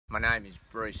name is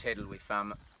Bruce Heddle. We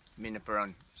farm Minipur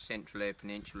on Central Eyre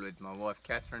Peninsula with my wife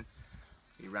Catherine.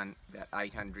 We run about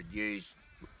 800 ewes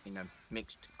in a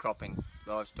mixed cropping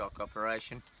livestock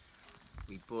operation.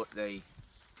 We bought the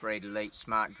BreedELITE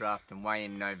Smart Draft and Weigh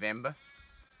in November.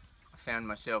 I found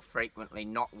myself frequently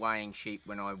not weighing sheep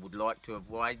when I would like to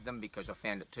have weighed them because I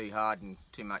found it too hard and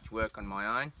too much work on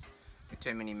my own. There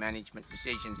were too many management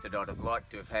decisions that I'd have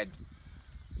liked to have had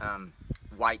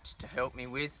weights to help me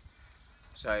with.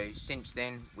 So since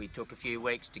then we took a few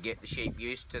weeks to get the sheep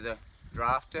used to the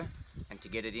drafter and to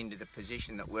get it into the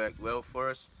position that worked well for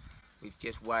us. We've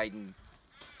just weighed and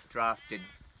drafted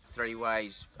 3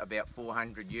 ways about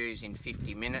 400 ewes in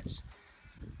 50 minutes.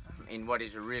 In what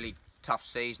is a really tough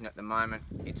season at the moment,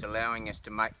 it's allowing us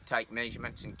to take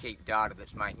measurements and keep data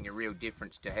that's making a real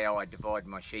difference to how I divide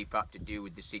my sheep up to deal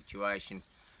with the situation.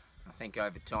 I think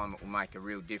over time it will make a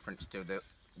real difference to the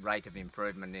rate of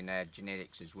improvement in our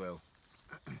genetics as well.